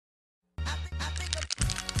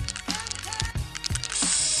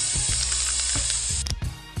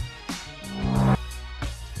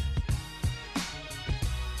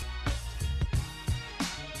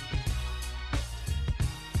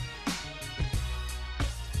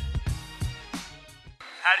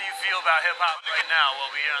How do you feel about hip-hop right now,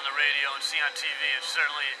 what we hear on the radio and see on TV? It's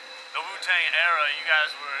certainly the Wu-Tang era. You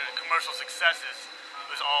guys were commercial successes. It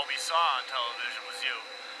was all we saw on television was you.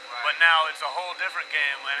 Right. But now it's a whole different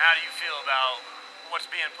game. And how do you feel about what's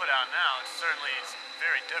being put out now? It's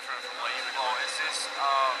very different from what you were doing. Well, it's just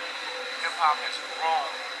hip-hop has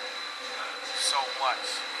grown so much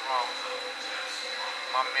from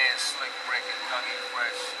my man Slick Rick and Dougie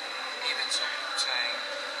Fresh, even to Wu-Tang,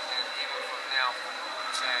 and even from now from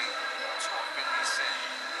Wu-Tang to a 50 Cent.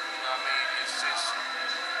 You know what I mean? It's just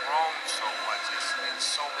grown so much. It's in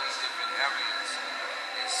so many different areas.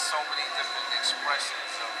 It's so many different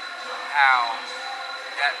expressions of how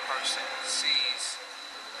that person sees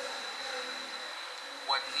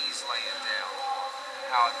what he's laying down,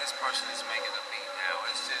 how this person is making a beat now.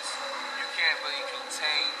 It's just, you can't really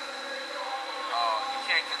contain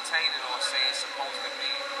it or say it's supposed to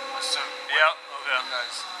be a certain way. Yeah, okay.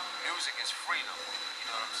 Because music is freedom,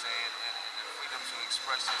 you know what I'm saying? And the freedom to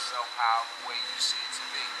express yourself way you see it to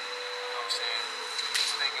be. You know what I'm saying?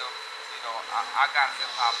 Just think of, I got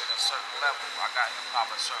hip-hop at a certain level. I got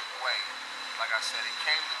hip-hop a certain way. Like I said, it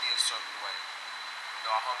came to me a certain way.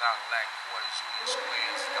 I hung out in Latin Quarters, Union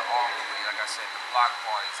Squares, the Armory, like I said, the block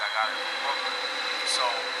parties. I got it from Brooklyn. So,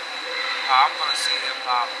 I'm going to see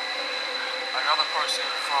hip-hop. Another person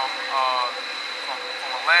from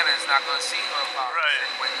Atlanta is not going to see hip-hop the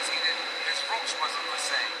same way because his roots wasn't the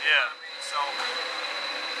same. Yeah. So,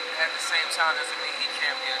 at the same time, doesn't mean he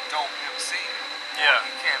can't be a dope MC. Yeah.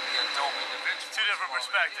 He can't be a dope individual. Two different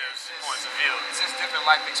perspectives, points of view. It's just different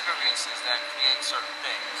life experiences that create certain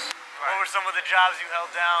things. What were some of the jobs you held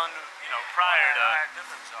down, prior to? I had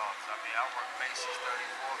different jobs. I mean, I worked Macy's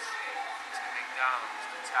 34th Street, to McDonalds,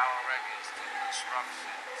 to Tower Records, to construction,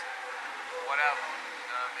 to whatever, you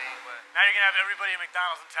know what I mean? But now you're going to have everybody at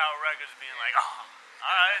McDonald's and Tower Records being like, oh,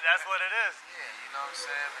 all right, that's what it is. Yeah, you know what I'm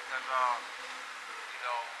saying? Because,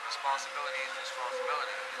 responsibility is responsibility,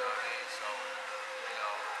 you know what I mean? So,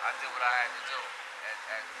 I did what I had to do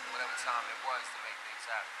at whatever time it was to make things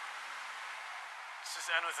happen. Let's just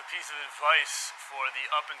end with a piece of advice for the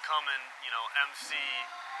up-and-coming, MC,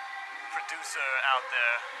 producer out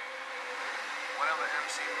there. Whatever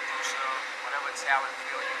MC, producer, whatever talent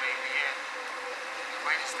field you may be in, the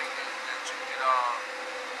greatest thing that you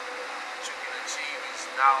can achieve is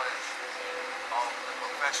knowledge of the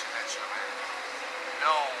profession that you're in.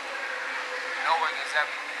 Knowing is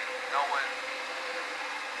everything.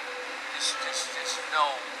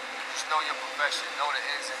 Just know your profession, know the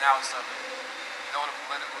ins and outs of it. Know the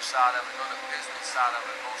political side of it, know the business side of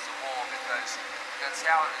it most of all, because your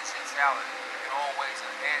talent is your talent. You can always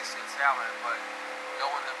enhance your talent, but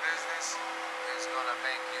knowing the business is going to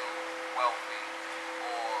make you wealthy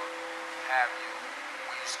or have you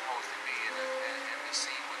where you're supposed to be and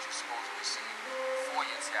receive what you're supposed to receive for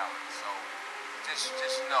your talent. So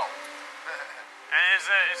just know. And is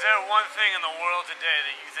there one thing in the world today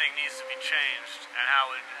that you think needs to be changed, and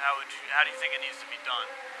how do you think it needs to be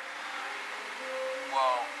done?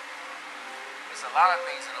 Well, there's a lot of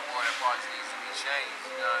things in the world that probably needs to be changed,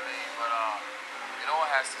 you know what I mean? But it all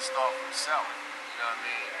has to start from self, you know what I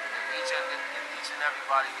mean? If each and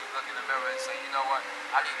everybody can look in the mirror and say, you know what,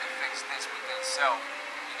 I need to fix this within self,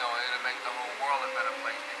 it'll make the whole world a better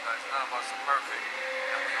place, because none of us are perfect,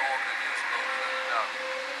 and we all could use a little cleaning up.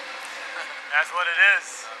 That's what it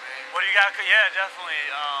is. What do you got? Yeah, definitely.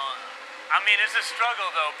 It's a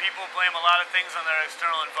struggle, though. People blame a lot of things on their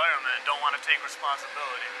external environment and don't want to take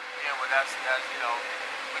responsibility. Yeah, well, that's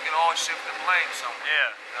we can all shift the blame somewhere.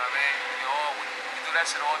 Yeah. You know what I mean? We do that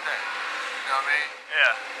shit all day. You know what I mean?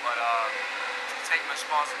 Yeah. But to take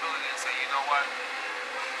responsibility and say, you know what?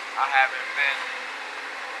 I haven't been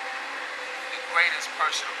the greatest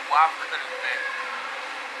person who I could have been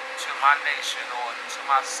to my nation or to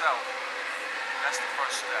myself. That's the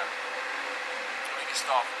first step. We can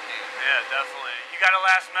start from there. Yeah, definitely. You got a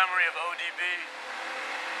last memory of ODB?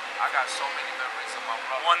 I got so many memories of my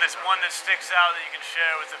brother. One that sticks out that you can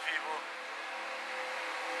share with the people?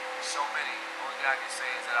 So many. Only thing I can say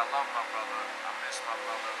is that I love my brother. I miss my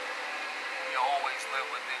brother. He always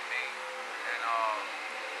lived within me. And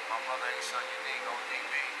my brother ain't so unique,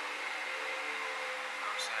 ODB. You know what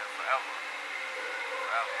I'm saying? Forever.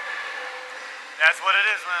 Forever. That's what it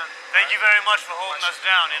is, man. Thank you very much for holding us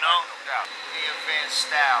down, No doubt. The Advanced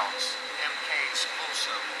Styles, MK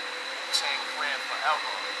exclusive, Wu-Tang Clan forever,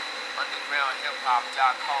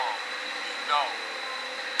 undergroundhiphop.com.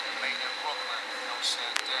 Made in Brooklyn, No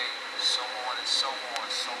Sand Day, so on and so on,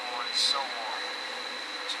 so on and so on.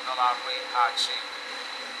 Jamel Irate, Hachi.